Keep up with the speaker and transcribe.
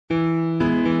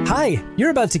Hi,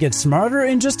 you're about to get smarter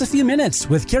in just a few minutes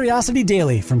with Curiosity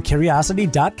Daily from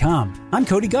Curiosity.com. I'm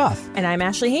Cody Goff. And I'm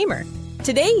Ashley Hamer.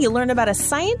 Today, you'll learn about a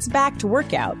science-backed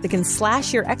workout that can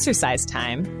slash your exercise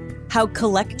time, how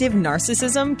collective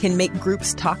narcissism can make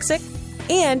groups toxic,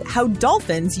 and how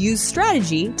dolphins use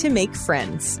strategy to make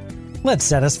friends. Let's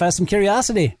satisfy some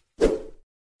curiosity.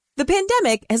 The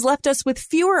pandemic has left us with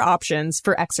fewer options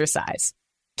for exercise.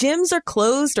 Gyms are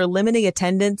closed or limiting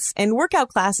attendance, and workout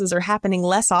classes are happening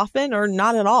less often or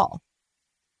not at all.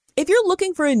 If you're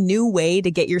looking for a new way to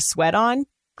get your sweat on,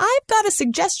 I've got a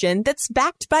suggestion that's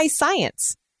backed by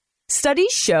science.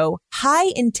 Studies show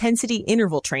high-intensity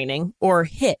interval training, or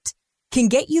HIIT, can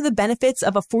get you the benefits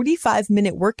of a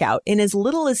 45-minute workout in as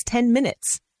little as 10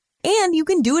 minutes. And you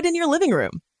can do it in your living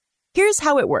room. Here's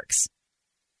how it works.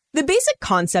 The basic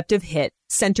concept of HIIT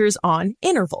centers on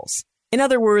intervals. In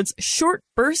other words, short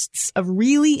bursts of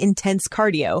really intense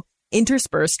cardio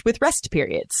interspersed with rest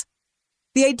periods.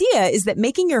 The idea is that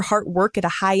making your heart work at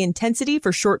a high intensity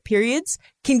for short periods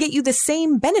can get you the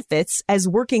same benefits as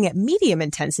working at medium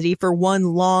intensity for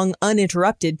one long,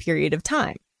 uninterrupted period of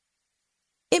time.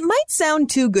 It might sound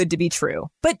too good to be true,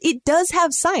 but it does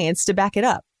have science to back it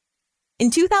up.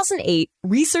 In 2008,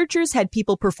 researchers had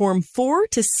people perform 4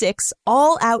 to 6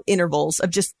 all-out intervals of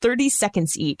just 30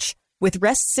 seconds each, with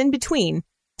rests in between,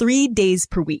 3 days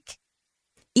per week.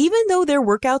 Even though their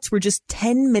workouts were just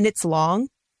 10 minutes long,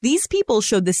 these people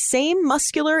showed the same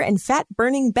muscular and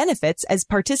fat-burning benefits as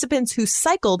participants who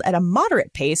cycled at a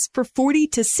moderate pace for 40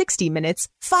 to 60 minutes,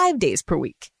 5 days per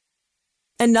week.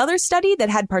 Another study that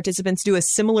had participants do a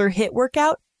similar HIIT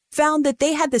workout found that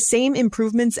they had the same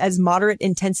improvements as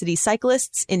moderate-intensity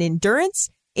cyclists in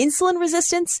endurance, insulin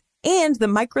resistance, and the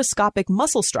microscopic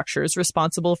muscle structures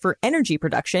responsible for energy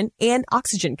production and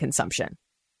oxygen consumption.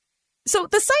 So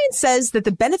the science says that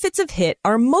the benefits of HIIT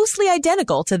are mostly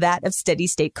identical to that of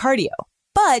steady-state cardio,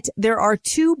 but there are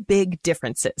two big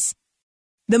differences.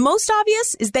 The most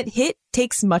obvious is that HIIT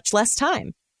takes much less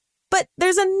time. But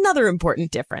there's another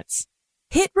important difference.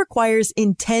 HIIT requires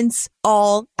intense,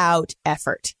 all-out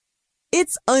effort.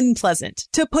 It's unpleasant,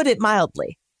 to put it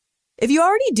mildly. If you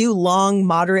already do long,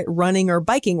 moderate running or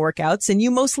biking workouts and you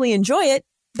mostly enjoy it,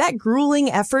 that grueling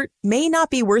effort may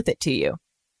not be worth it to you.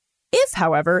 If,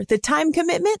 however, the time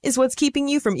commitment is what's keeping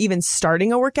you from even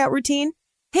starting a workout routine,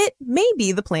 HIIT may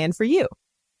be the plan for you.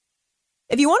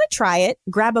 If you want to try it,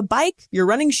 grab a bike, your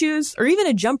running shoes, or even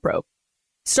a jump rope.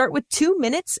 Start with 2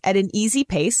 minutes at an easy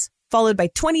pace, followed by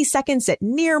 20 seconds at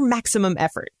near maximum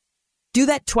effort. Do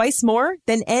that twice more,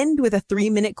 then end with a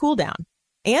 3-minute cool down.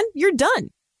 And you're done.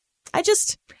 I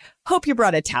just hope you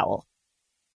brought a towel.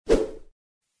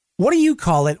 What do you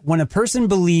call it when a person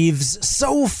believes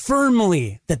so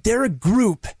firmly that their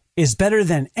group is better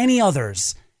than any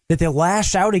others that they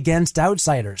lash out against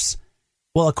outsiders?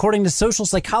 Well, according to social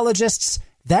psychologists,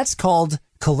 that's called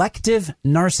collective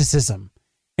narcissism,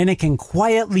 and it can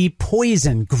quietly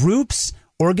poison groups,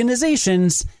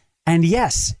 organizations, and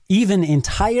yes, even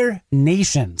entire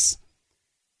nations.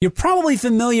 You're probably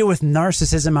familiar with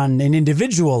narcissism on an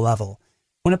individual level.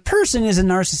 When a person is a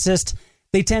narcissist,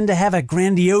 they tend to have a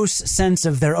grandiose sense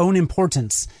of their own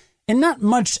importance and not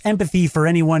much empathy for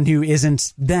anyone who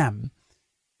isn't them.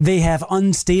 They have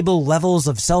unstable levels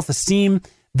of self-esteem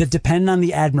that depend on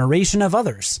the admiration of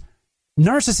others.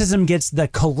 Narcissism gets the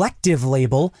collective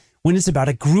label when it's about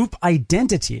a group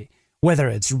identity, whether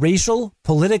it's racial,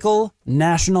 political,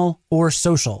 national, or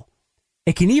social.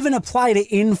 It can even apply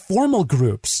to informal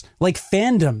groups like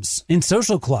fandoms in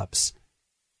social clubs.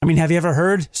 I mean, have you ever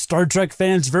heard Star Trek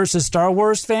fans versus Star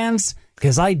Wars fans?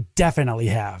 Because I definitely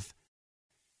have.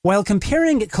 While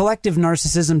comparing collective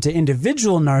narcissism to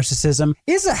individual narcissism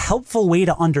is a helpful way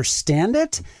to understand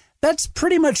it, that's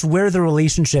pretty much where the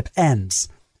relationship ends.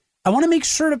 I want to make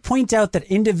sure to point out that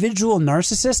individual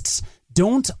narcissists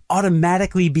don't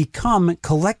automatically become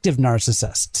collective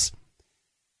narcissists.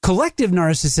 Collective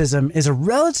narcissism is a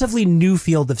relatively new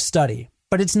field of study,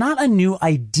 but it's not a new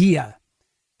idea.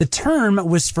 The term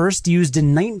was first used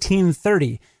in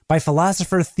 1930 by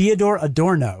philosopher Theodor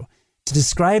Adorno to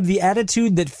describe the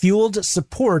attitude that fueled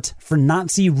support for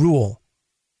Nazi rule.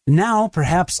 Now,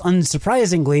 perhaps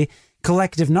unsurprisingly,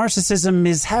 collective narcissism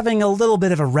is having a little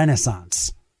bit of a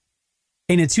renaissance.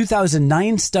 In a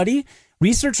 2009 study,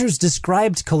 researchers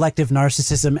described collective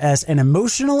narcissism as an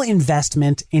emotional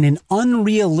investment in an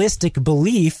unrealistic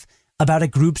belief about a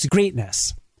group's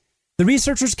greatness. The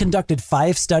researchers conducted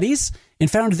 5 studies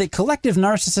and found that collective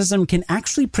narcissism can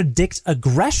actually predict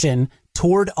aggression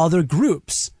toward other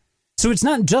groups. So it's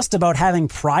not just about having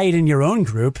pride in your own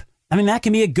group. I mean, that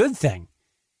can be a good thing.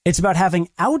 It's about having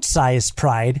outsized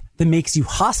pride that makes you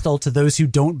hostile to those who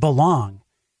don't belong.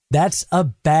 That's a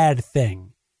bad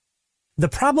thing. The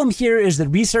problem here is that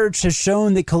research has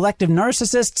shown that collective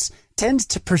narcissists tend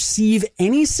to perceive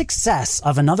any success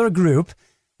of another group,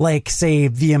 like, say,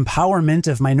 the empowerment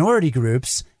of minority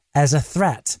groups, as a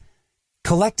threat.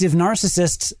 Collective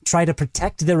narcissists try to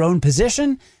protect their own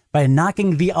position by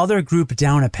knocking the other group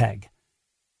down a peg.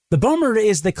 The bummer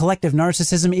is that collective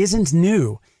narcissism isn't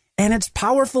new, and it's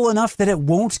powerful enough that it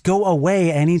won't go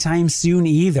away anytime soon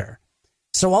either.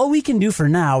 So all we can do for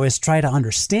now is try to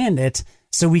understand it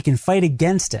so we can fight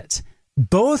against it,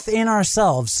 both in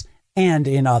ourselves and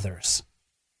in others.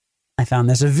 I found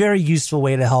this a very useful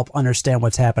way to help understand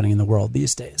what's happening in the world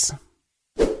these days.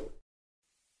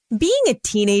 Being a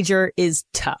teenager is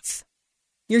tough.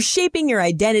 You're shaping your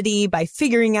identity by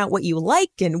figuring out what you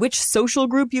like and which social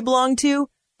group you belong to,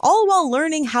 all while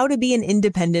learning how to be an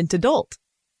independent adult.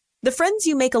 The friends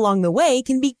you make along the way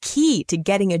can be key to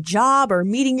getting a job or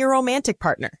meeting your romantic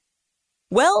partner.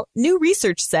 Well, new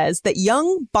research says that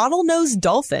young bottlenose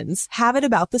dolphins have it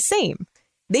about the same.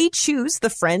 They choose the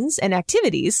friends and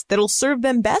activities that'll serve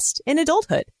them best in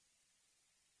adulthood.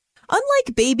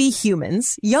 Unlike baby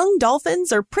humans, young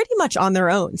dolphins are pretty much on their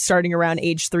own starting around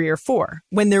age 3 or 4,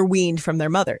 when they're weaned from their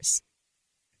mothers.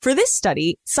 For this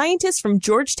study, scientists from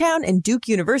Georgetown and Duke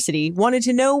University wanted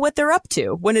to know what they're up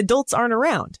to when adults aren't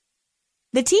around.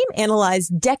 The team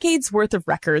analyzed decades worth of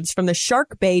records from the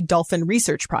Shark Bay Dolphin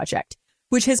Research Project,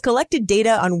 which has collected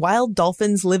data on wild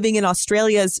dolphins living in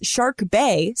Australia's Shark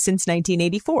Bay since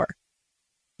 1984.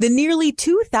 The nearly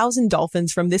 2,000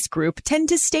 dolphins from this group tend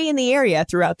to stay in the area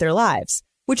throughout their lives,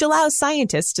 which allows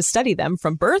scientists to study them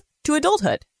from birth to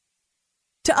adulthood.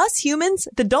 To us humans,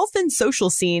 the dolphin social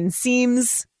scene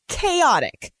seems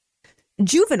chaotic.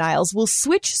 Juveniles will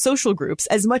switch social groups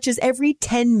as much as every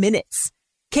 10 minutes.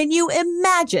 Can you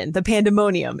imagine the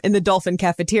pandemonium in the dolphin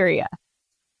cafeteria?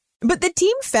 But the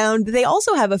team found they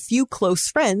also have a few close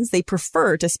friends they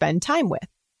prefer to spend time with.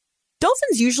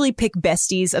 Dolphins usually pick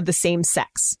besties of the same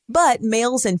sex, but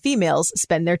males and females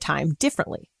spend their time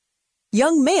differently.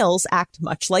 Young males act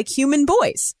much like human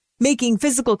boys, making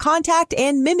physical contact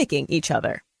and mimicking each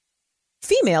other.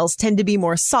 Females tend to be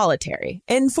more solitary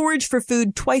and forage for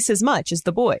food twice as much as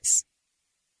the boys.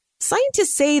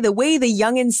 Scientists say the way the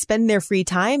youngins spend their free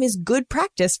time is good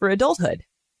practice for adulthood.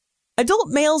 Adult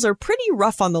males are pretty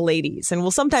rough on the ladies and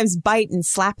will sometimes bite and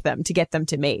slap them to get them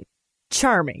to mate.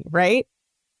 Charming, right?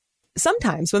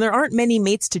 Sometimes, when there aren't many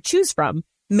mates to choose from,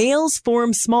 males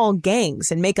form small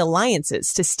gangs and make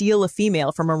alliances to steal a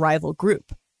female from a rival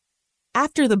group.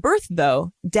 After the birth,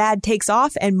 though, dad takes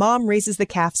off and mom raises the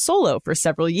calf solo for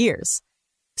several years.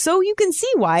 So you can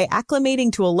see why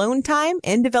acclimating to alone time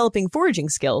and developing foraging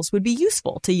skills would be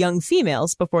useful to young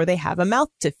females before they have a mouth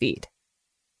to feed.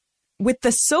 With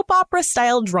the soap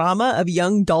opera-style drama of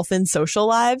young dolphin social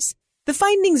lives, the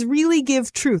findings really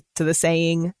give truth to the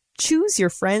saying, choose your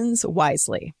friends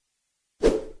wisely.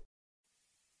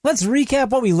 Let's recap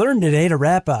what we learned today to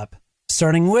wrap up,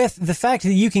 starting with the fact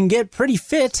that you can get pretty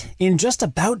fit in just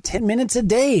about 10 minutes a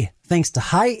day, thanks to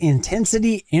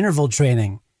high-intensity interval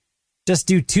training. Just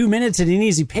do 2 minutes at an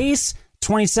easy pace,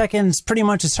 20 seconds pretty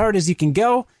much as hard as you can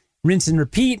go, rinse and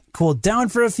repeat, cool down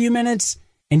for a few minutes,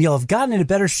 and you'll have gotten into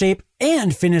better shape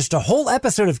and finished a whole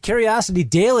episode of Curiosity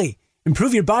Daily.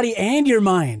 Improve your body and your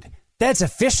mind. That's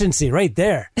efficiency right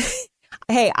there.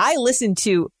 Hey, I listen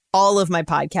to all of my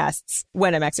podcasts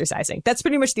when I'm exercising. That's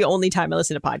pretty much the only time I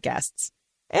listen to podcasts.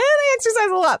 And I exercise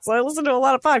a lot, so I listen to a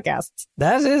lot of podcasts.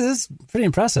 That's pretty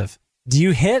impressive. Do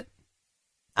you hit?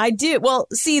 I do. Well,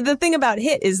 see, the thing about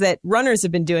HIIT is that runners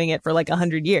have been doing it for like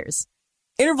 100 years.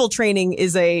 Interval training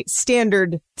is a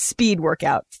standard speed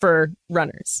workout for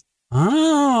runners.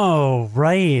 Oh,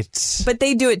 right. But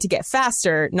they do it to get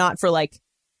faster, not for like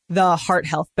the heart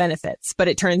health benefits. But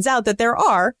it turns out that there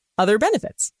are other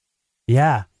benefits.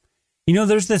 Yeah. You know,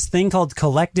 there's this thing called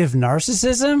collective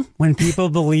narcissism when people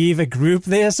believe a group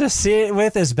they associate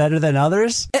with is better than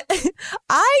others.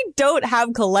 I don't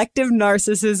have collective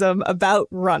narcissism about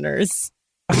runners.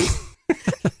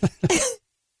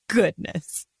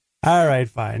 Goodness. All right,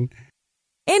 fine.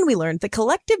 And we learned that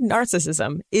collective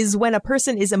narcissism is when a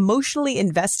person is emotionally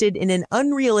invested in an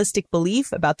unrealistic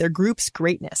belief about their group's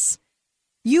greatness.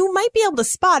 You might be able to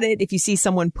spot it if you see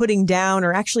someone putting down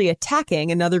or actually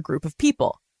attacking another group of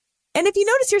people. And if you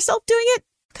notice yourself doing it,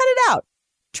 cut it out.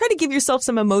 Try to give yourself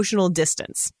some emotional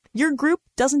distance. Your group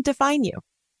doesn't define you.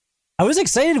 I was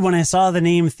excited when I saw the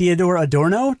name Theodore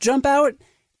Adorno jump out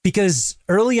because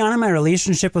early on in my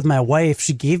relationship with my wife,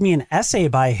 she gave me an essay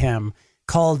by him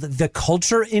called The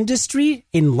Culture Industry,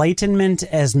 Enlightenment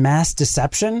as Mass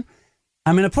Deception.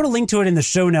 I'm going to put a link to it in the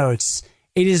show notes.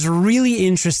 It is really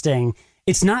interesting.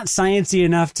 It's not sciencey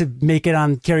enough to make it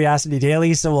on Curiosity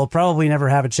Daily, so we'll probably never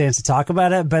have a chance to talk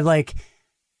about it. But like,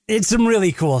 it's some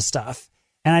really cool stuff.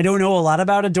 And I don't know a lot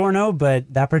about Adorno,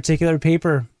 but that particular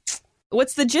paper.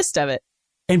 What's the gist of it?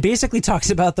 And basically talks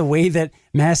about the way that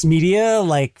mass media,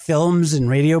 like films and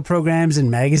radio programs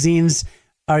and magazines,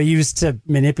 are used to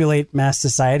manipulate mass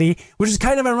society, which is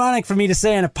kind of ironic for me to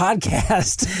say on a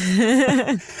podcast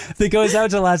that goes out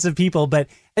to lots of people. But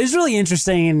it's really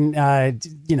interesting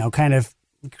and, kind of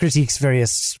critiques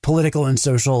various political and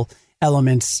social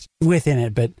elements within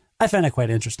it. But I found it quite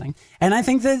interesting. And I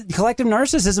think that collective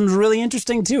narcissism is really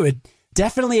interesting, too. It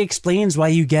definitely explains why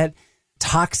you get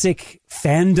toxic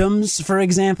fandoms, for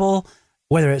example,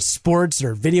 whether it's sports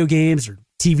or video games or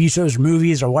TV shows or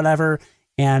movies or whatever,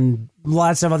 and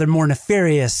lots of other more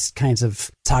nefarious kinds of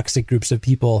toxic groups of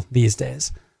people these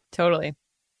days. Totally.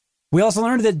 We also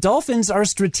learned that dolphins are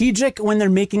strategic when they're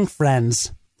making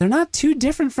friends. They're not too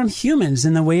different from humans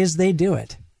in the ways they do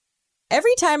it.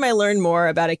 Every time I learn more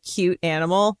about a cute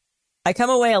animal, I come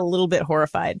away a little bit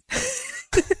horrified.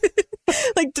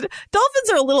 Like dolphins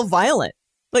are a little violent.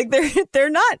 Like they're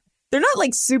not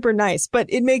like super nice, but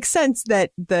it makes sense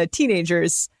that the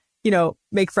teenagers,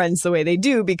 make friends the way they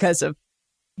do because of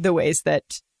the ways that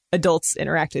adults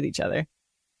interact with each other.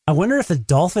 I wonder if a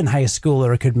dolphin high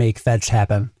schooler could make fetch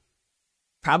happen.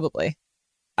 Probably.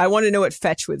 I want to know what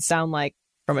fetch would sound like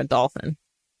from a dolphin.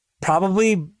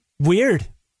 Probably weird.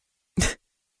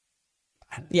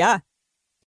 Yeah.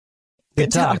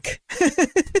 Good talk.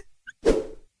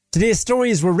 Today's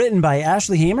stories were written by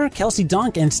Ashley Hamer, Kelsey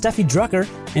Donk, and Steffi Drucker,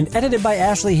 and edited by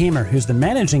Ashley Hamer, who's the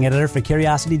managing editor for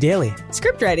Curiosity Daily.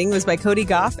 Script writing was by Cody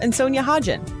Goff and Sonia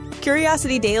Hodgen.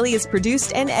 Curiosity Daily is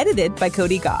produced and edited by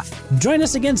Cody Goff. Join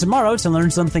us again tomorrow to learn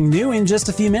something new in just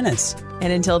a few minutes.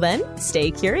 And until then,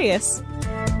 stay curious.